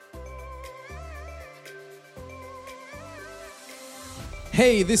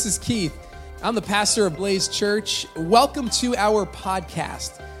Hey, this is Keith. I'm the pastor of Blaze Church. Welcome to our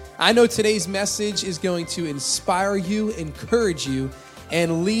podcast. I know today's message is going to inspire you, encourage you,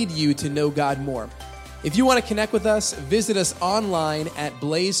 and lead you to know God more. If you want to connect with us, visit us online at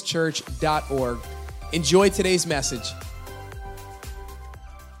blazechurch.org. Enjoy today's message.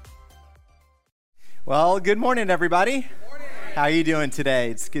 Well, good morning, everybody. How are you doing today?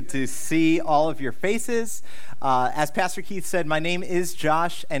 It's good to see all of your faces. As Pastor Keith said, my name is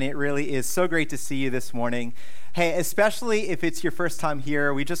Josh, and it really is so great to see you this morning. Hey, especially if it's your first time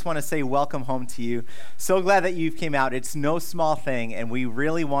here, we just want to say welcome home to you. So glad that you came out. It's no small thing, and we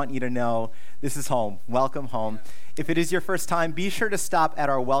really want you to know this is home. Welcome home. If it is your first time, be sure to stop at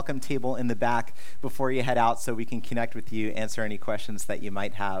our welcome table in the back before you head out so we can connect with you, answer any questions that you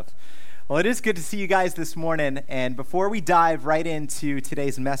might have. Well, it is good to see you guys this morning, and before we dive right into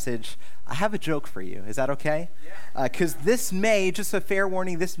today's message, I have a joke for you. Is that okay? Yeah. Because this may, just a fair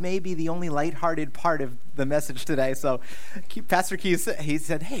warning, this may be the only lighthearted part of the message today. So Pastor Keith, he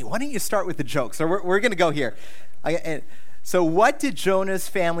said, hey, why don't you start with the joke? So we're going to go here. So what did Jonah's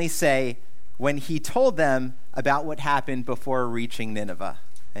family say when he told them about what happened before reaching Nineveh?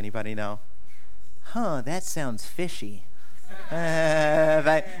 Anybody know? That sounds fishy. All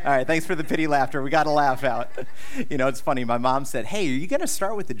right, thanks for the pity laughter. We got to laugh out. You know, it's funny. My mom said, hey, are you going to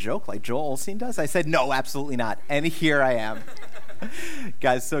start with a joke like Joel Osteen does? I said, no, absolutely not. And here I am.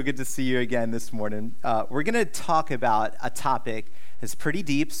 Guys, so good to see you again this morning. We're going to talk about a topic that's pretty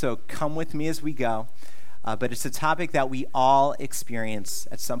deep, so come with me as we go. But it's a topic that we all experience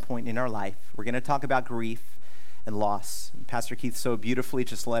at some point in our life. We're going to talk about grief and loss. And Pastor Keith so beautifully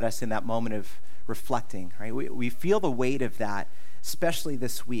just led us in that moment of reflecting, right? We feel the weight of that, especially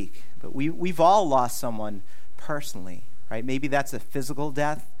this week. But we've all lost someone personally, right? Maybe that's a physical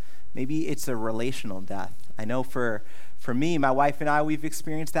death. Maybe it's a relational death. I know for me, my wife and I, we've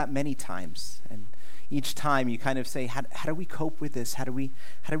experienced that many times. And each time you kind of say, how do we cope with this? How do we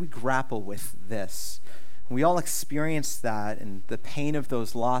grapple with this? And we all experience that and the pain of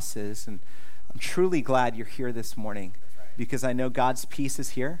those losses. And I'm truly glad you're here this morning because I know God's peace is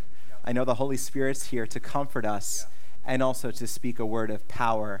here. I know the Holy Spirit's here to comfort us and also to speak a word of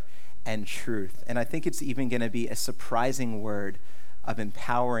power and truth. And I think it's even going to be a surprising word of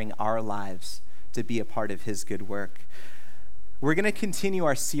empowering our lives to be a part of his good work. We're going to continue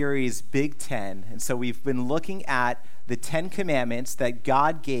our series, Big Ten. And so we've been looking at the 10 commandments that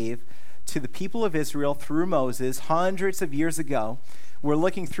God gave to the people of Israel through Moses hundreds of years ago. We're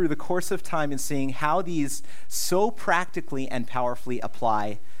looking through the course of time and seeing how these so practically and powerfully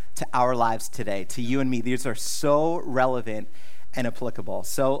apply to our lives today, to you and me. These are so relevant and applicable.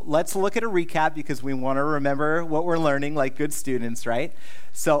 So let's look at a recap because we want to remember what we're learning like good students, right?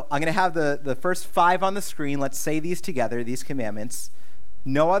 So I'm going to have the first 5 on the screen. Let's say these together, these commandments.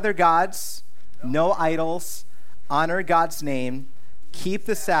 No other gods, no idols, honor God's name, keep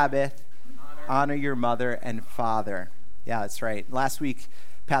the Sabbath, honor your mother and father. Yeah, that's right. Last week,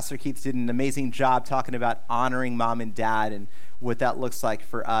 Pastor Keith did an amazing job talking about honoring mom and dad and what that looks like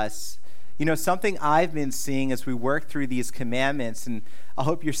for us. You know, something I've been seeing as we work through these commandments, and I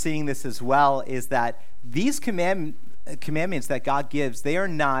hope you're seeing this as well, is that these commandments that God gives, they are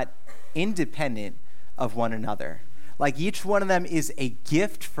not independent of one another. Like each one of them is a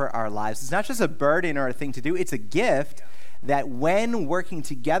gift for our lives. It's not just a burden or a thing to do. It's a gift that when working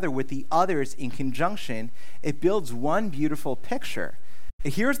together with the others in conjunction, it builds one beautiful picture.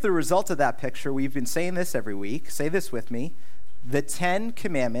 Here's the result of that picture. We've been saying this every week. Say this with me. The 10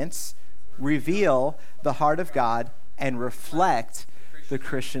 commandments reveal the heart of God and reflect the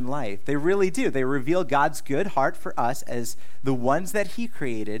Christian life. They really do. They reveal God's good heart for us as the ones that he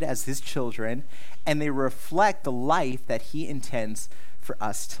created, as his children, and they reflect the life that he intends for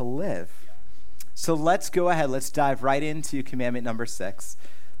us to live. So let's go ahead. Let's dive right into commandment number 6.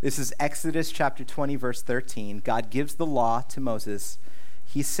 This is Exodus chapter 20, verse 13. God gives the law to Moses.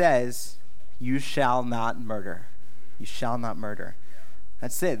 He says, you shall not murder. You shall not murder.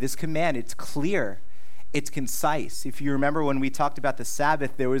 That's it. This command, it's clear. It's concise. If you remember when we talked about the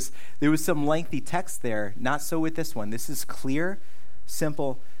Sabbath, there was some lengthy text there. Not so with this one. This is clear,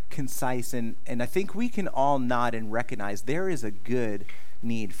 simple, concise. And I think we can all nod and recognize there is a good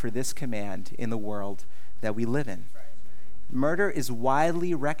need for this command in the world that we live in. Murder is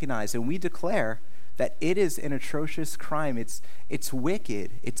widely recognized, and we declare that it is an atrocious crime. It's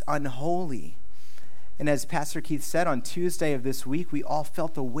wicked. It's unholy. And as Pastor Keith said on Tuesday of this week, we all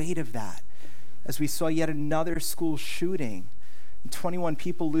felt the weight of that as we saw yet another school shooting, 21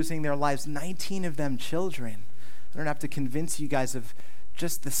 people losing their lives, 19 of them children. I don't have to convince you guys of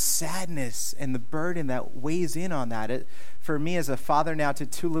just the sadness and the burden that weighs in on that. For me as a father now to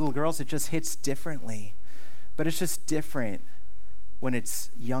 2 little girls, it just hits differently. But it's just different when it's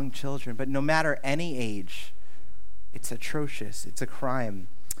young children. But no matter any age, it's atrocious. It's a crime.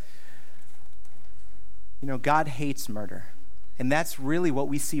 God hates murder. And that's really what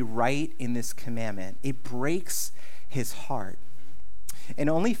we see right in this commandment. It breaks his heart. And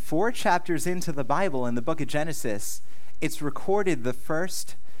only 4 chapters into the Bible, in the book of Genesis, it's recorded the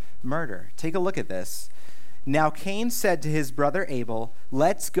first murder. Take a look at this. Now Cain said to his brother Abel,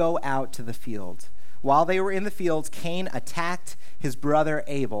 "Let's go out to the field." While they were in the field, Cain attacked his brother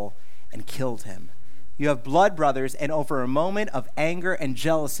Abel and killed him. You have blood brothers, and over a moment of anger and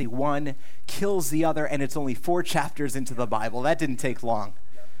jealousy, one kills the other, and it's only 4 chapters into the Bible. That didn't take long.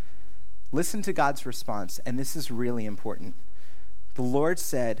 Listen to God's response, and this is really important. The Lord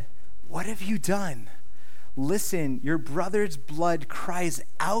said, "What have you done? Listen, your brother's blood cries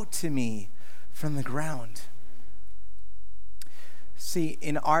out to me from the ground." See,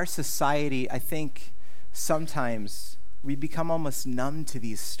 in our society, I think sometimes we become almost numb to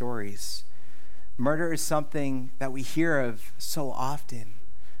these stories. Murder is something that we hear of so often,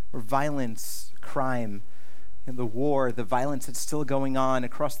 or violence, crime, the war, the violence that's still going on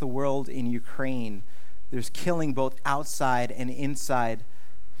across the world in Ukraine. There's killing both outside and inside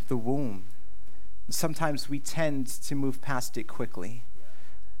the womb. Sometimes we tend to move past it quickly,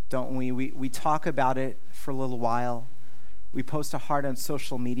 don't we? We talk about it for a little while. We post a heart on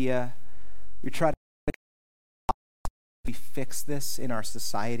social media. We try to fix this in our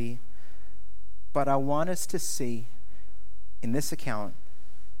society. But I want us to see in this account,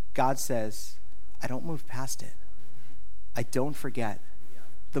 God says, I don't move past it. I don't forget.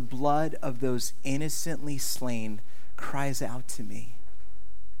 The blood of those innocently slain cries out to me.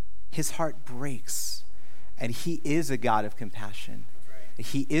 His heart breaks, and he is a God of compassion.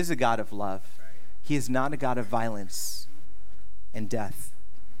 He is a God of love. He is not a God of violence and death.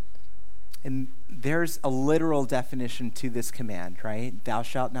 And there's a literal definition to this command, right? Thou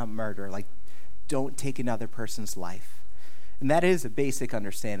shalt not murder, like don't take another person's life. And that is a basic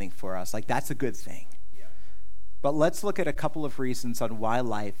understanding for us. Like that's a good thing. Yeah. But let's look at a couple of reasons on why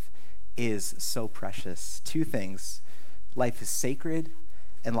life is so precious. 2 things. Life is sacred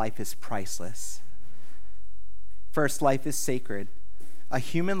and life is priceless. First, life is sacred. A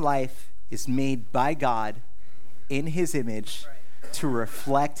human life is made by God in his image to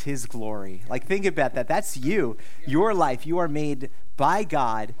reflect his glory. Like think about that. That's you. Your life, you are made by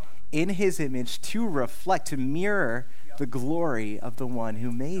God in his image to reflect, to mirror the glory of the one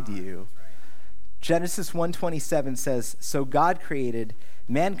who made you. Genesis 1:27 says, "So God created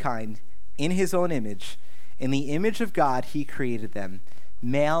mankind in his own image. In the image of God, he created them.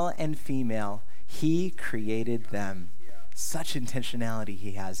 Male and female, he created them." Such intentionality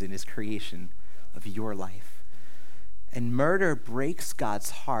he has in his creation of your life. And murder breaks God's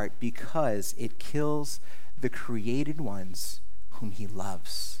heart because it kills the created ones whom he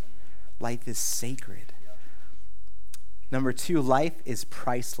loves. Life is sacred. Number 2, life is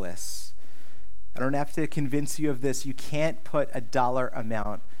priceless. I don't have to convince you of this. You can't put a dollar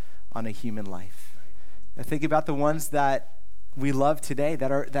amount on a human life. Now think about the ones that we love today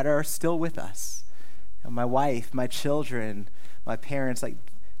that are still with us. My wife, my children, my parents, like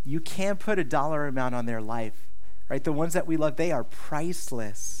you can't put a dollar amount on their life, right? The ones that we love, they are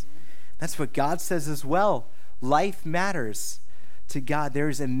priceless. That's what God says as well. Life matters to God. There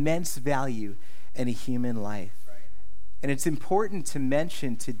is immense value in a human life. And it's important to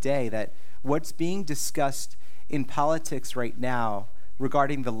mention today that what's being discussed in politics right now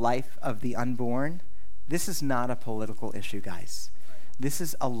regarding the life of the unborn, this is not a political issue, guys. This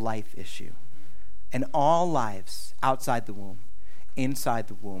is a life issue. And all lives outside the womb, inside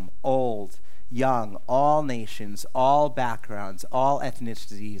the womb, old, young, all nations, all backgrounds, all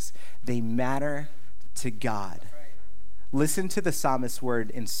ethnicities, they matter to God. Listen to the psalmist's word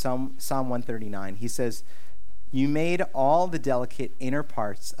in Psalm 139. He says, "You made all the delicate inner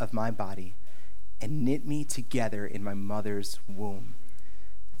parts of my body and knit me together in my mother's womb.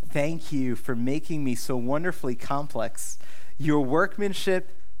 Thank you for making me so wonderfully complex. Your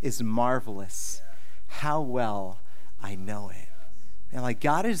workmanship is marvelous. How well I know it." And like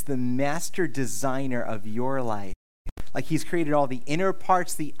God is the master designer of your life. Like he's created all the inner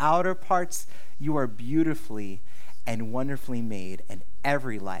parts, the outer parts. You are beautifully and wonderfully made, and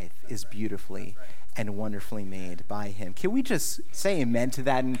every life is beautifully and wonderfully made by him. Can we just say amen to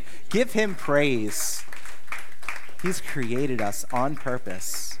that and give him praise? He's created us on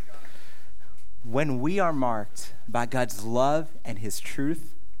purpose. When we are marked by God's love and his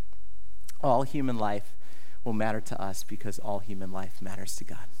truth, all human life will matter to us because all human life matters to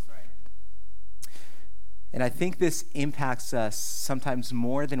God. And I think this impacts us sometimes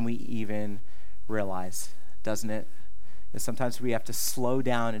more than we even realize, doesn't it? And sometimes we have to slow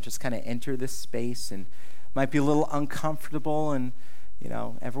down and just kind of enter this space, and might be a little uncomfortable. And,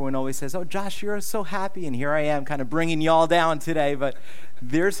 everyone always says, "Oh, Josh, you're so happy." And here I am kind of bringing y'all down today. But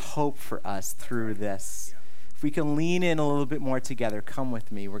there's hope for us through this. If we can lean in a little bit more together, come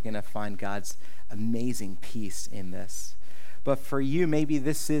with me. We're going to find God's amazing peace in this. But for you, maybe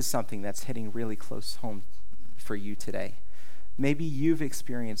this is something that's hitting really close home for you today. Maybe you've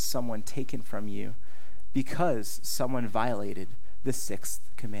experienced someone taken from you because someone violated the sixth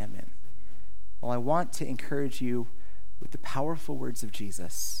commandment. Well, I want to encourage you with the powerful words of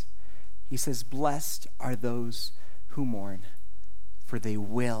Jesus. He says, "Blessed are those who mourn, for they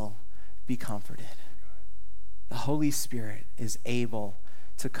will be comforted." The Holy Spirit is able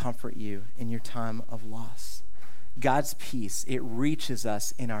to comfort you in your time of loss. God's peace, it reaches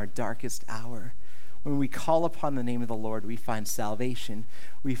us in our darkest hour. When we call upon the name of the Lord, we find salvation,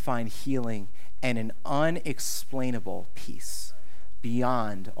 we find healing, and an unexplainable peace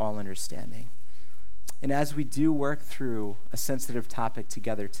beyond all understanding. And as we do work through a sensitive topic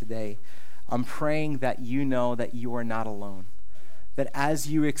together today, I'm praying that you know that you are not alone. That as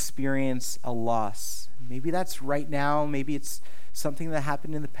you experience a loss, maybe that's right now, maybe it's something that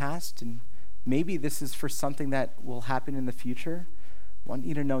happened in the past, and maybe this is for something that will happen in the future. I want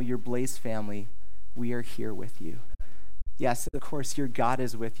you to know, your Blaze family, we are here with you. Yes, of course, your God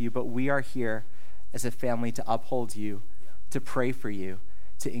is with you, but we are here as a family to uphold you, to pray for you,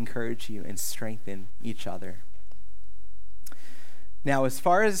 to encourage you, and strengthen each other. Now, as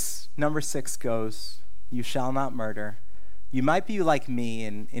far as number 6 goes, you shall not murder. You might be like me,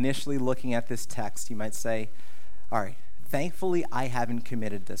 and initially looking at this text, you might say, all right, thankfully I haven't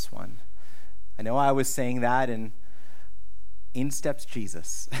committed this one. I know I was saying that, and in steps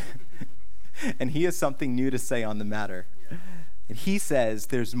Jesus. And he has something new to say on the matter. And he says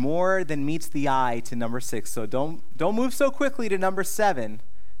there's more than meets the eye to number 6. So don't move so quickly to number 7.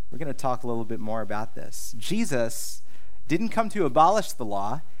 We're going to talk a little bit more about this. Jesus didn't come to abolish the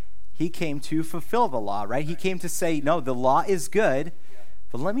law. He came to fulfill the law, right? He came to say, no, the law is good,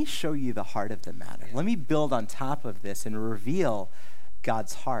 but let me show you the heart of the matter. Let me build on top of this and reveal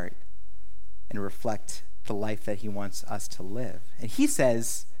God's heart and reflect the life that he wants us to live. And he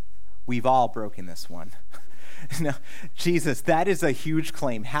says, we've all broken this one. Now, Jesus, that is a huge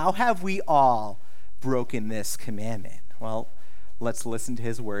claim. How have we all broken this commandment? Well, let's listen to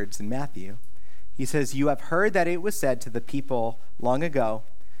his words in Matthew. He says, "You have heard that it was said to the people long ago,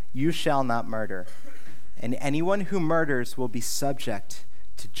 'You shall not murder, and anyone who murders will be subject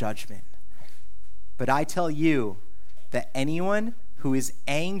to judgment.' But I tell you that anyone who is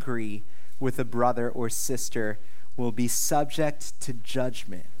angry with a brother or sister will be subject to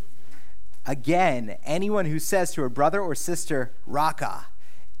judgment. Again, anyone who says to a brother or sister, 'Raka,'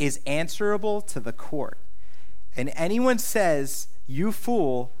 is answerable to the court. And anyone says, 'You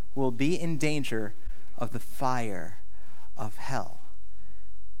fool,' will be in danger of the fire of hell."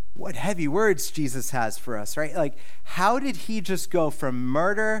 What heavy words Jesus has for us, right? Like, how did he just go from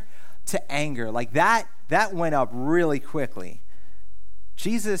murder to anger? Like that went up really quickly.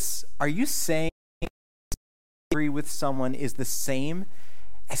 Jesus, are you saying agree with someone is the same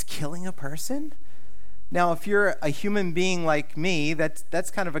as killing a person? Now, if you're a human being like me,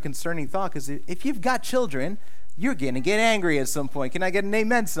 that's kind of a concerning thought, because if you've got children, you're going to get angry at some point. Can I get an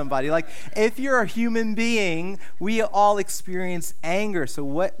amen, somebody? Like, if you're a human being, we all experience anger. So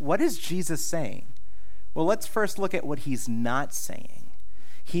what is Jesus saying? Well, let's first look at what he's not saying.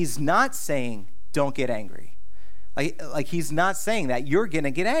 He's not saying, don't get angry. Like he's not saying that you're going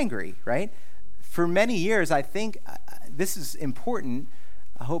to get angry, right? For many years, I think this is important,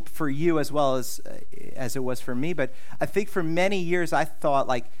 I hope for you as well as it was for me, but I think for many years I thought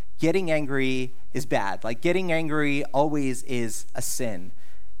like getting angry is bad. Like getting angry always is a sin.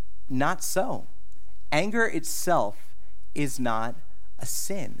 Not so. Anger itself is not a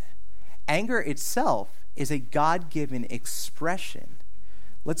sin. Anger itself is a God-given expression.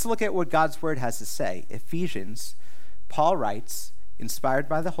 Let's look at what God's word has to say. Ephesians, Paul writes, inspired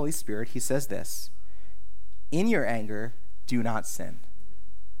by the Holy Spirit, he says this, "In your anger, do not sin."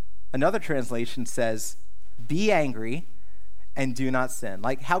 Another translation says, "Be angry and do not sin."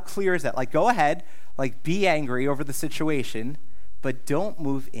 Like, how clear is that? Like, go ahead, like, be angry over the situation, but don't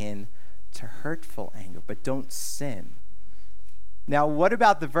move in to hurtful anger, but don't sin. Now, what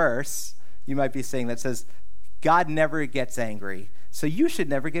about the verse, you might be saying, that says, God never gets angry, so you should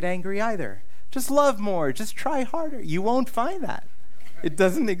never get angry either. Just love more, just try harder. You won't find that. It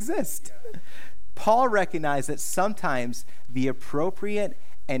doesn't exist. Paul recognized that sometimes the appropriate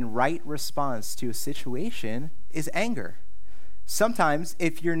and right response to a situation is anger. Sometimes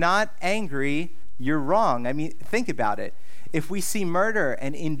if you're not angry, you're wrong. I mean, think about it. If we see murder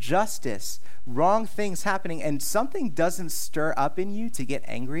and injustice, wrong things happening, and something doesn't stir up in you to get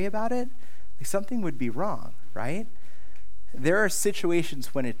angry about it, like something would be wrong, right? There are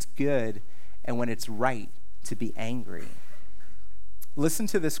situations when it's good and when it's right to be angry. Listen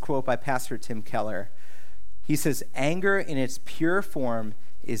to this quote by Pastor Tim Keller. He says, "Anger in its pure form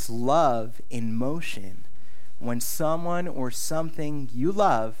is love in motion when someone or something you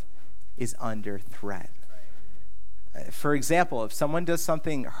love is under threat." For example, if someone does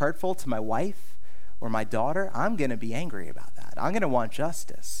something hurtful to my wife or my daughter, I'm going to be angry about that. I'm going to want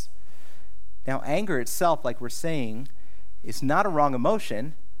justice. Now, anger itself, like we're saying, is not a wrong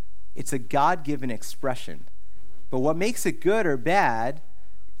emotion. It's a God-given expression. But what makes it good or bad,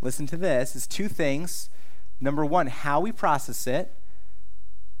 listen to this, is two things. Number one, how we process it.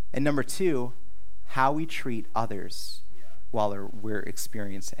 And number two, how we treat others while we're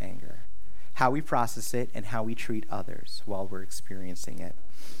experiencing anger. How we process it and how we treat others while we're experiencing it.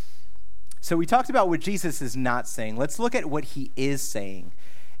 So we talked about what Jesus is not saying. Let's look at what he is saying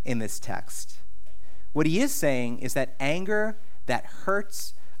in this text. What he is saying is that anger that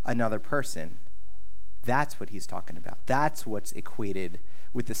hurts another person, that's what he's talking about. That's what's equated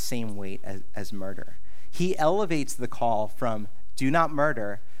with the same weight as murder. He elevates the call from do not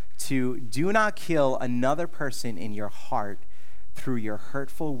murder to do not kill another person in your heart through your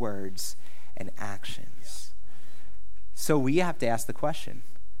hurtful words and actions. So we have to ask the question,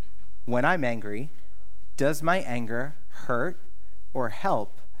 when I'm angry, does my anger hurt or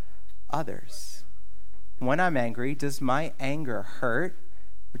help others? When I'm angry, does my anger hurt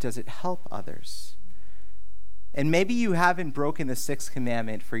or does it help others? And maybe you haven't broken the sixth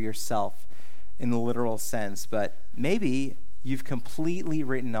commandment for yourself in the literal sense, but maybe you've completely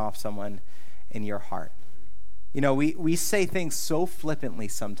written off someone in your heart. You know, we say things so flippantly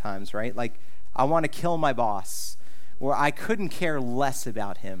sometimes, right? Like, I want to kill my boss, or I couldn't care less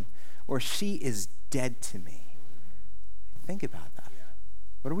about him, or she is dead to me. Think about that.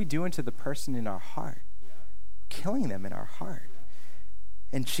 What are we doing to the person in our heart? Killing them in our heart.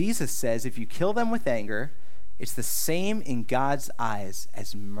 And Jesus says if you kill them with anger, it's the same in God's eyes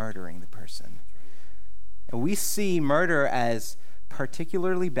as murdering the person. And we see murder as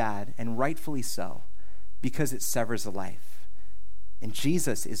particularly bad, and rightfully so, because it severs a life. And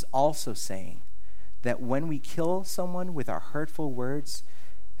Jesus is also saying that when we kill someone with our hurtful words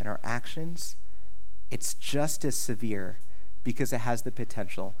and our actions, it's just as severe because it has the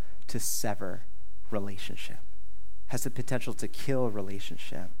potential to sever relationship, has the potential to kill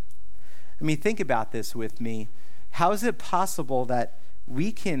relationship. I mean, think about this with me. How is it possible that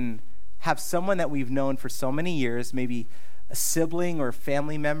we can have someone that we've known for so many years, maybe a sibling or a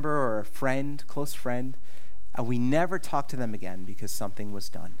family member or a friend, close friend, and we never talk to them again because something was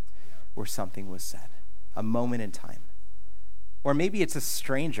done or something was said, a moment in time? Or maybe it's a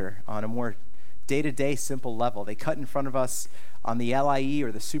stranger on a more day-to-day simple level. They cut in front of us on the LIE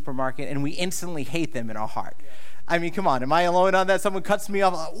or the supermarket, and we instantly hate them in our heart. I mean, come on, am I alone on that? Someone cuts me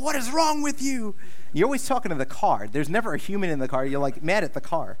off, what is wrong with you? You're always talking to the car. There's never a human in the car. You're like mad at the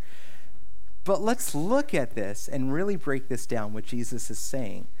car. But let's look at this and really break this down, what Jesus is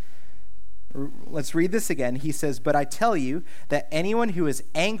saying. Let's read this again. He says, "But I tell you that anyone who is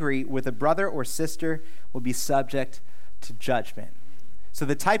angry with a brother or sister will be subject to judgment." So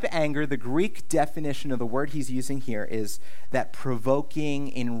the type of anger, the Greek definition of the word he's using here is that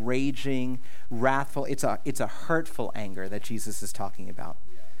provoking, enraging, wrathful. It's a hurtful anger that Jesus is talking about.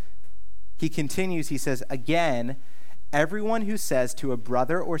 He continues, he says, "Again, everyone who says to a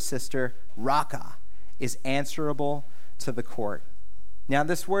brother or sister, 'Raka,' is answerable to the court." Now,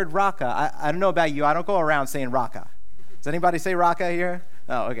 this word raka, I don't know about you. I don't go around saying raka. Does anybody say raka here?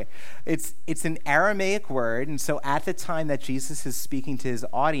 Oh, okay. It's an Aramaic word, and so at the time that Jesus is speaking to his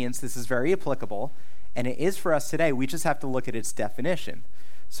audience, this is very applicable, and it is for us today. We just have to look at its definition.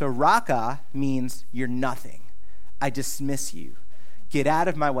 So raka means you're nothing. I dismiss you. Get out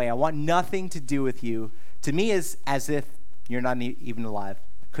of my way. I want nothing to do with you. To me, is as if you're not even alive.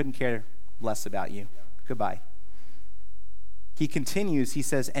 Couldn't care less about you. Goodbye. He continues, he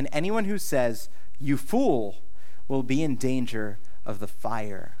says, "And anyone who says, 'You fool,' will be in danger of the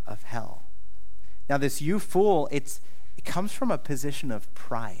fire of hell." Now this "you fool," it comes from a position of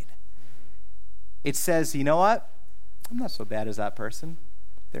pride. It says, you know what? I'm not so bad as that person.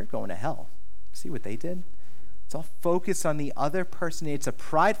 They're going to hell. See what they did? It's all focused on the other person. It's a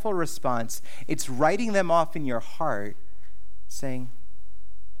prideful response. It's writing them off in your heart, saying,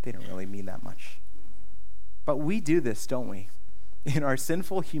 they don't really mean that much. But we do this, don't we? In our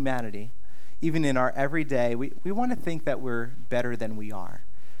sinful humanity, even in our everyday, we want to think that we're better than we are.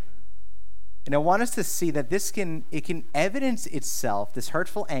 And I want us to see that it can evidence itself, this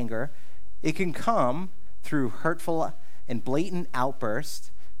hurtful anger. It can come through hurtful and blatant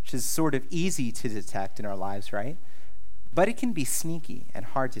outbursts, which is sort of easy to detect in our lives, right? But it can be sneaky and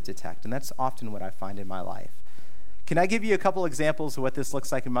hard to detect, and that's often what I find in my life. Can I give you a couple examples of what this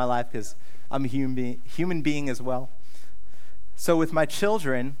looks like in my life? Because I'm a human being as well. So with my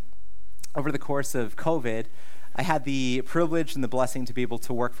children, over the course of COVID, I had the privilege and the blessing to be able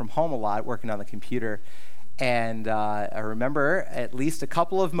to work from home a lot, working on the computer. And I remember at least a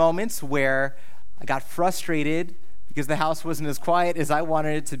couple of moments where I got frustrated because the house wasn't as quiet as I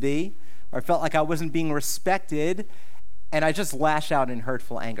wanted it to be, or I felt like I wasn't being respected, and I just lash out in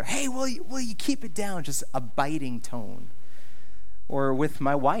hurtful anger. Hey, will you keep it down? Just a biting tone. Or with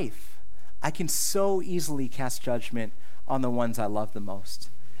my wife, I can so easily cast judgment on the ones I love the most.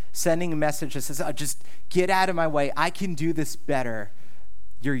 Sending a message that says, just get out of my way. I can do this better.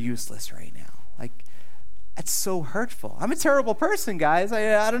 You're useless right now. Like, that's so hurtful. I'm a terrible person, guys.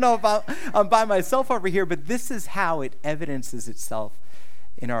 I don't know if I'm by myself over here, but this is how it evidences itself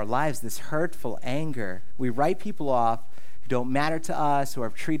in our lives, this hurtful anger. We write people off who don't matter to us, who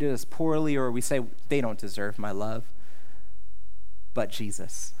have treated us poorly, or we say they don't deserve my love. But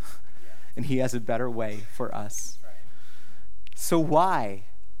Jesus. And he has a better way for us. So why?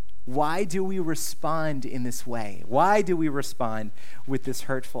 Why do we respond in this way? Why do we respond with this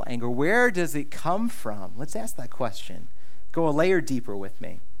hurtful anger? Where does it come from? Let's ask that question. Go a layer deeper with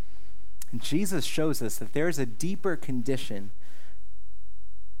me. And Jesus shows us that there's a deeper condition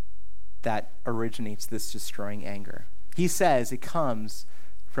that originates this destroying anger. He says it comes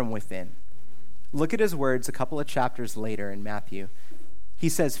from within. Look at his words a couple of chapters later in Matthew. He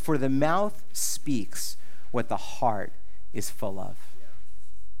says, "For the mouth speaks what the heart is full of."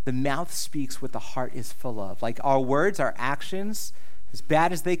 The mouth speaks what the heart is full of. Like our words, our actions, as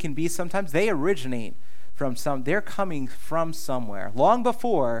bad as they can be sometimes, they originate from they're coming from somewhere, long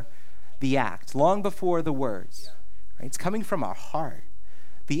before the act, long before the words. Right? It's coming from our heart.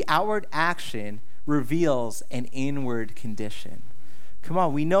 The outward action reveals an inward condition. Come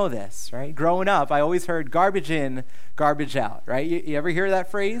on, we know this, right? Growing up, I always heard garbage in, garbage out, right? You ever hear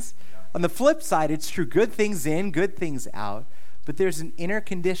that phrase? On the flip side, it's true. Good things in, good things out. But there's an inner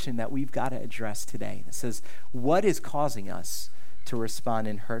condition that we've got to address today that says, what is causing us to respond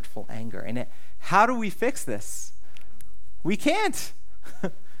in hurtful anger? And how do we fix this? We can't.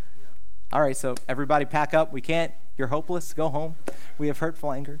 All right, so everybody pack up. We can't. You're hopeless. Go home. We have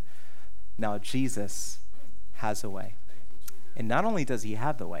hurtful anger. Now, Jesus has a way. And not only does he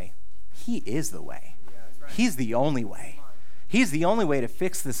have the way, he is the way. He's the only way. He's the only way to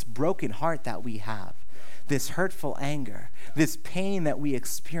fix this broken heart that we have. This hurtful anger, this pain that we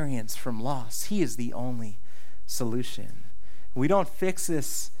experience from loss. He is the only solution. We don't fix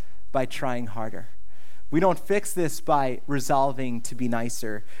this by trying harder. We don't fix this by resolving to be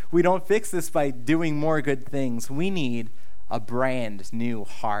nicer. We don't fix this by doing more good things. We need a brand new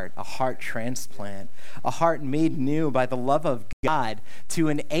heart, a heart transplant, a heart made new by the love of God to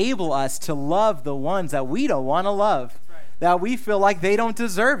enable us to love the ones that we don't want to love, that we feel like they don't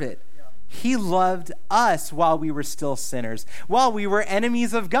deserve it. He loved us while we were still sinners, while we were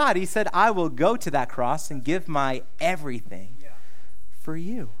enemies of God. He said, I will go to that cross and give my everything for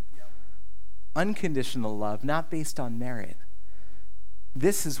you. Unconditional love, not based on merit.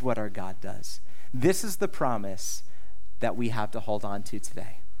 This is what our God does. This is the promise that we have to hold on to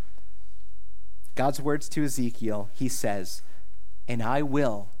today. God's words to Ezekiel, he says, and I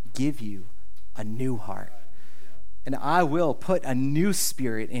will give you a new heart. And I will put a new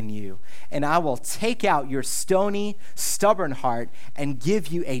spirit in you. And I will take out your stony, stubborn heart and give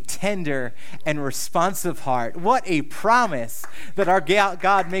you a tender and responsive heart. What a promise that our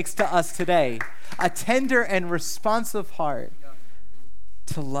God makes to us today. A tender and responsive heart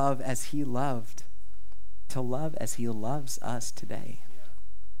to love as he loved. To love as he loves us today.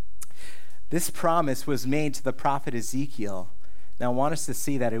 This promise was made to the prophet Ezekiel. Now I want us to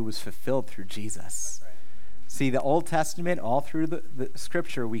see that it was fulfilled through Jesus. See, the Old Testament, all through the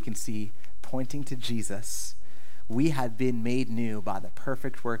scripture, we can see pointing to Jesus. We have been made new by the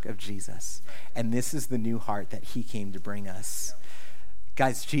perfect work of Jesus. And this is the new heart that he came to bring us.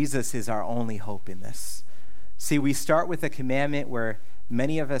 Guys, Jesus is our only hope in this. See, we start with a commandment where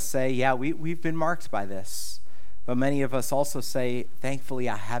many of us say, yeah, we've been marked by this. But many of us also say, thankfully,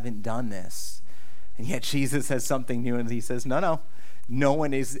 I haven't done this. And yet Jesus has something new, and he says, no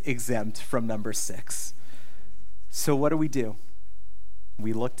one is exempt from number 6. So what do?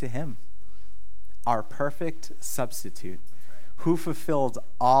 We look to him. our perfect substitute, who fulfilled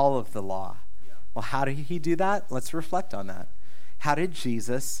all of the law. Well, how did he do that? Let's reflect on that. How did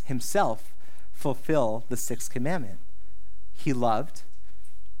Jesus himself fulfill the sixth commandment? He loved,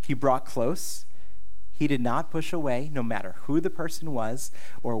 he brought close, he did not push away, no matter who the person was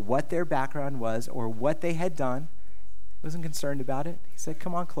or what their background was or what they had done. He wasn't concerned about it. He said,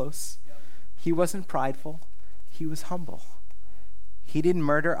 come on close. He wasn't prideful. He was humble. He didn't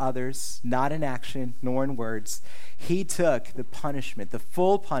murder others, not in action nor in words. He took the punishment, the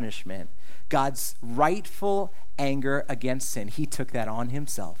full punishment, God's rightful anger against sin. He took that on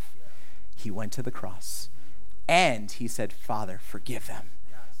himself. He went to the cross and he said, Father, forgive them.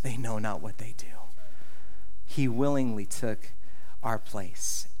 They know not what they do. He willingly took our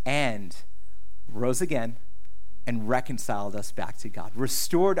place and rose again and reconciled us back to God,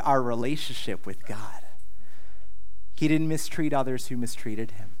 restored our relationship with God. He didn't mistreat others who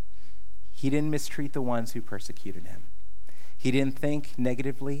mistreated him. He didn't mistreat the ones who persecuted him. He didn't think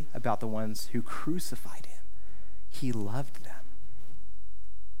negatively about the ones who crucified him. He loved them.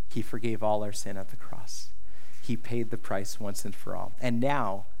 He forgave all our sin at the cross. He paid the price once and for all. And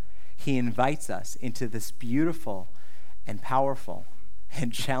now he invites us into this beautiful and powerful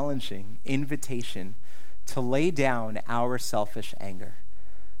and challenging invitation to lay down our selfish anger,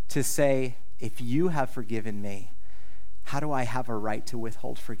 to say, if you have forgiven me, how do I have a right to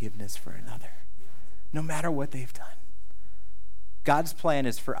withhold forgiveness for another, no matter what they've done? God's plan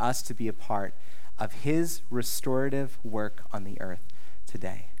is for us to be a part of his restorative work on the earth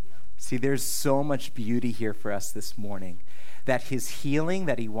today. See, there's so much beauty here for us this morning, that his healing,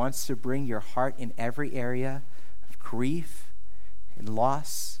 that he wants to bring your heart in every area of grief and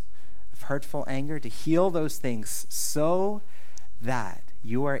loss, of hurtful anger, to heal those things so that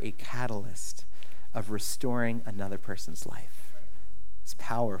you are a catalyst of restoring another person's life. It's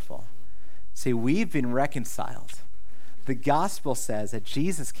powerful. See, we've been reconciled. The gospel says that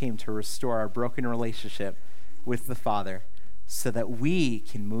Jesus came to restore our broken relationship with the Father so that we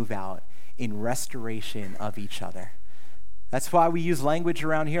can move out in restoration of each other. That's why we use language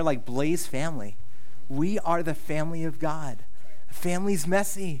around here like Blaze family. We are the family of God. A family's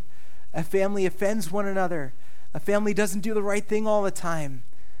messy. A family offends one another. A family doesn't do the right thing all the time.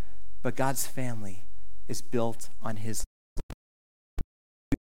 But God's family is built on his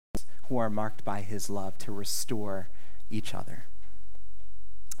love, who are marked by his love to restore each other.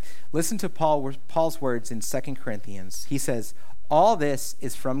 Listen to Paul's words in 2 Corinthians. He says, all this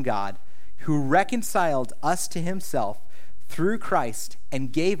is from God, who reconciled us to himself through Christ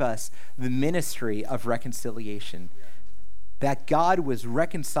and gave us the ministry of reconciliation. That God was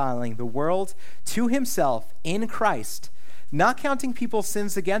reconciling the world to himself in Christ, not counting people's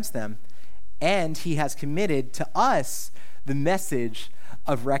sins against them, and he has committed to us the message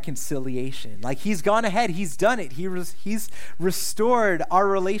of reconciliation. Like he's gone ahead, he's done it. He's restored our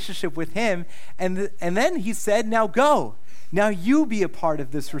relationship with him, and then he said, now go. Now you be a part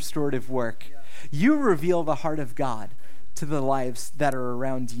of this restorative work. You reveal the heart of God to the lives that are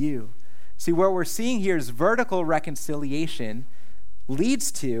around you. See, what we're seeing here is vertical reconciliation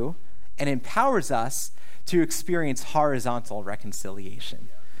leads to and empowers us to experience horizontal reconciliation.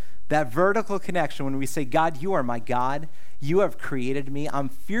 That vertical connection, when we say, God, you are my God, you have created me, I'm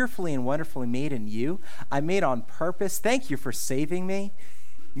fearfully and wonderfully made in you, I'm made on purpose, thank you for saving me,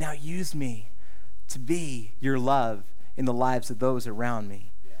 now use me to be your love in the lives of those around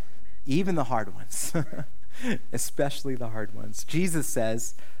me, even the hard ones, especially the hard ones. Jesus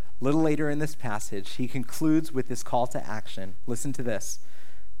says, a little later in this passage, he concludes with this call to action. Listen to this.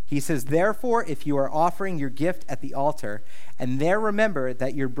 He says, therefore, if you are offering your gift at the altar, and there remember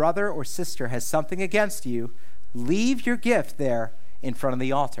that your brother or sister has something against you, leave your gift there in front of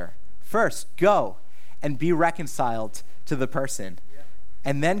the altar. First, go and be reconciled to the person,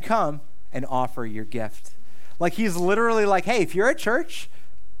 and then come and offer your gift. Like he's literally like, hey, if you're at church,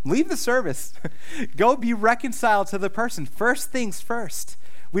 leave the service. Go be reconciled to the person. First things first.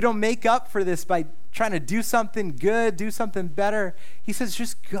 We don't make up for this by trying to do something good, do something better. He says,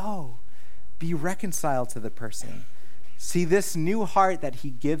 just go. Be reconciled to the person. See, this new heart that he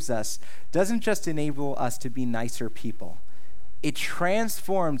gives us doesn't just enable us to be nicer people. It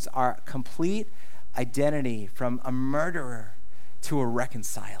transforms our complete identity from a murderer to a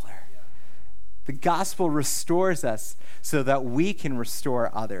reconciler. The gospel restores us so that we can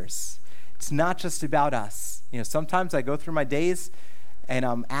restore others. It's not just about us. Sometimes I go through my days and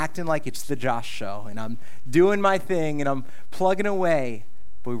I'm acting like it's the Josh show, and I'm doing my thing, and I'm plugging away.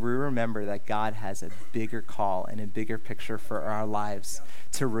 But we remember that God has a bigger call and a bigger picture for our lives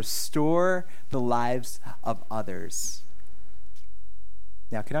to restore the lives of others.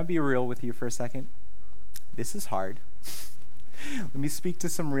 Now, can I be real with you for a second? This is hard. Let me speak to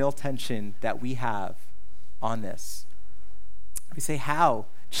some real tension that we have on this. We say, how?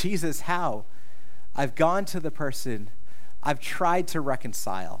 Jesus, how? I've gone to the person. I've tried to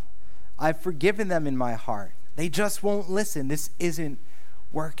reconcile. I've forgiven them in my heart. They just won't listen. This isn't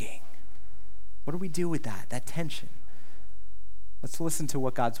working. What do we do with that tension? Let's listen to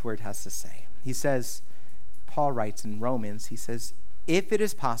what God's word has to say. He says, Paul writes in Romans, he says, if it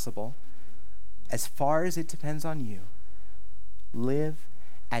is possible, as far as it depends on you, live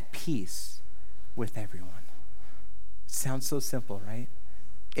at peace with everyone. It sounds so simple, right?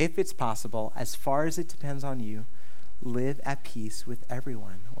 If it's possible, as far as it depends on you, live at peace with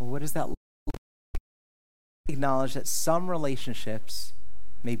everyone. Well, what does that look like? Acknowledge that some relationships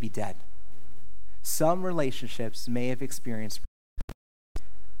may be dead. Some relationships may have experienced,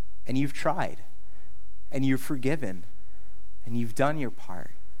 and you've tried, and you've forgiven, and you've done your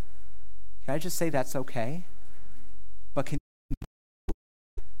part. Can I just say that's okay? But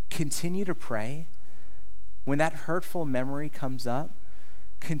continue to pray. When that hurtful memory comes up,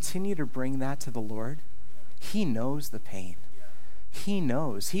 continue to bring that to the Lord. He knows the pain. He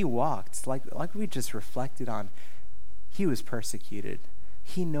knows. He walked, like we just reflected on. He was persecuted.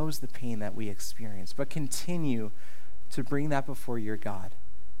 He knows the pain that we experience. But continue to bring that before your God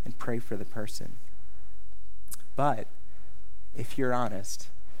and pray for the person. But if you're honest,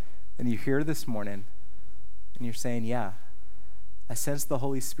 and you're here this morning, and you're saying, yeah, I sense the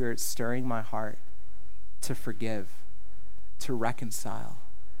Holy Spirit stirring my heart to forgive, to reconcile,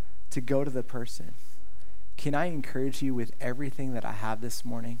 to go to the person. Can I encourage you with everything that I have this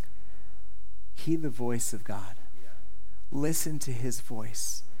morning? Heed the voice of God. Listen to his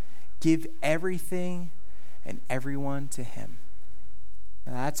voice. Give everything and everyone to him.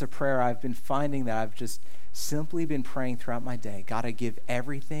 And that's a prayer I've been finding that I've just simply been praying throughout my day. God, I give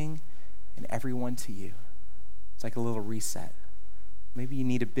everything and everyone to you. It's like a little reset. Maybe you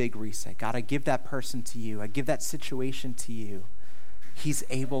need a big reset. God, I give that person to you. I give that situation to you. He's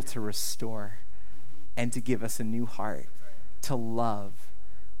able to restore and to give us a new heart, to love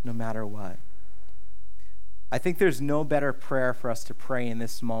no matter what. I think there's no better prayer for us to pray in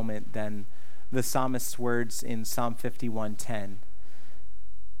this moment than the psalmist's words in Psalm 51:10.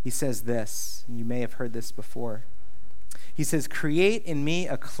 He says this, and you may have heard this before. He says, create in me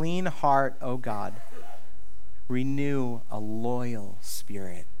a clean heart, O God. Renew a loyal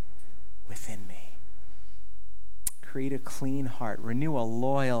spirit within me. Create a clean heart. Renew a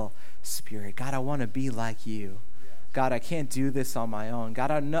loyal spirit. God, I want to be like you. God, I can't do this on my own. God,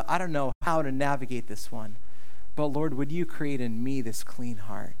 I don't know how to navigate this one. But Lord, would you create in me this clean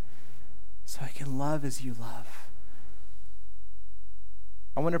heart so I can love as you love?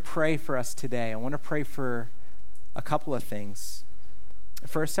 I want to pray for us today. I want to pray for a couple of things.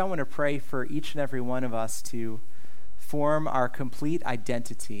 First, I want to pray for each and every one of us to form our complete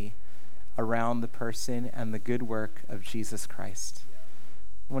identity around the person and the good work of Jesus Christ.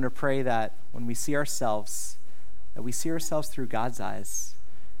 I want to pray that when we see ourselves, that we see ourselves through God's eyes,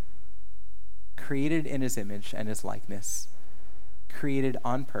 created in his image and his likeness, created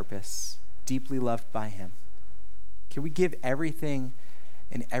on purpose, deeply loved by him. Can we give everything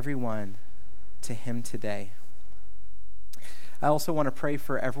and everyone to him today? I also want to pray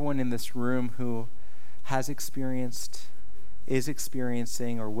for everyone in this room who has experienced, is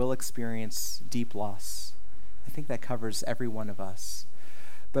experiencing, or will experience deep loss. I think that covers every one of us.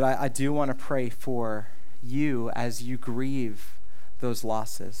 But I do want to pray for you as you grieve those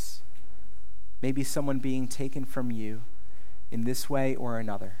losses. Maybe someone being taken from you in this way or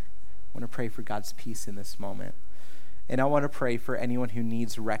another. I want to pray for God's peace in this moment. And I want to pray for anyone who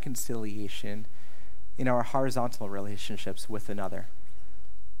needs reconciliation in our horizontal relationships with another.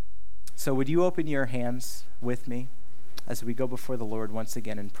 So would you open your hands with me as we go before the Lord once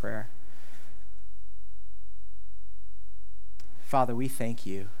again in prayer? Father, we thank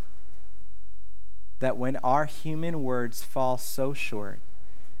you that when our human words fall so short,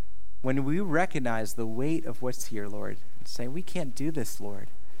 when we recognize the weight of what's here, Lord, and say, we can't do this, Lord,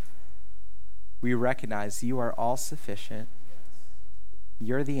 we recognize you are all sufficient.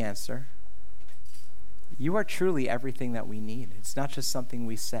 You're the answer. You are truly everything that we need. It's not just something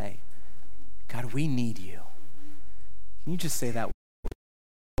we say. God, we need you. Can you just say that?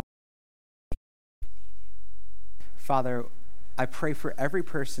 Father, I pray for every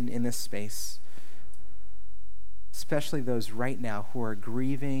person in this space, especially those right now who are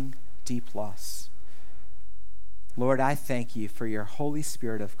grieving deep loss. Lord, I thank you for your Holy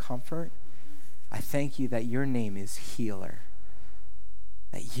Spirit of comfort. I thank you that your name is healer.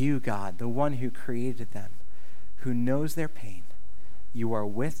 That you, God, the one who created them, who knows their pain, You are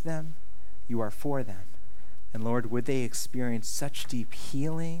with them. You are for them. And Lord, would they experience such deep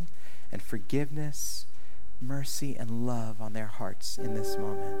healing and forgiveness, mercy, and love on their hearts in this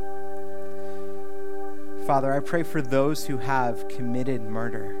moment. Father, I pray for those who have committed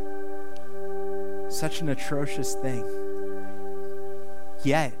murder. Such an atrocious thing.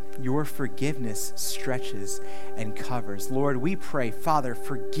 Yet, your forgiveness stretches and covers. Lord, we pray, Father,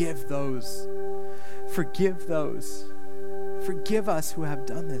 forgive those. Forgive those. Forgive us who have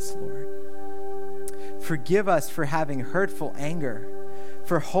done this, Lord. Forgive us for having hurtful anger,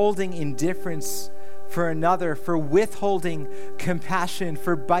 for holding indifference for another, for withholding compassion,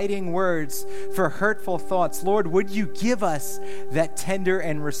 for biting words, for hurtful thoughts. Lord, would you give us that tender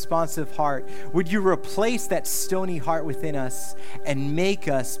and responsive heart? Would you replace that stony heart within us and make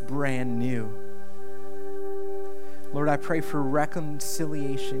us brand new? Lord, I pray for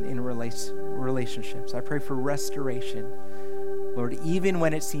reconciliation in relationships. I pray for restoration. Lord, even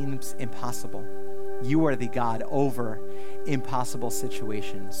when it seems impossible, you are the God over impossible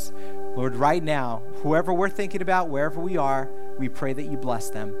situations. Lord, right now, whoever we're thinking about, wherever we are, we pray that you bless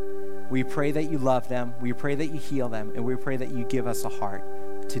them. We pray that you love them. We pray that you heal them. And we pray that you give us a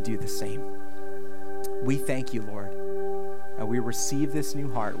heart to do the same. We thank you, Lord. And we receive this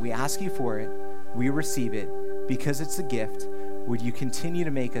new heart. We ask you for it. We receive it because it's a gift. Would you continue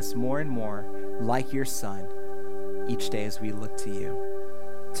to make us more and more like your Son each day as we look to you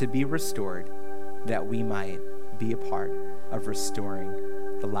to be restored, that we might be a part of restoring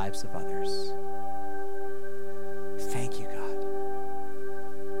the lives of others. Thank you, God.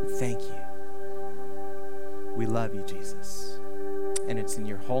 Thank you. We love you, Jesus. And it's in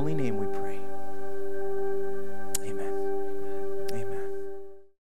your holy name we pray.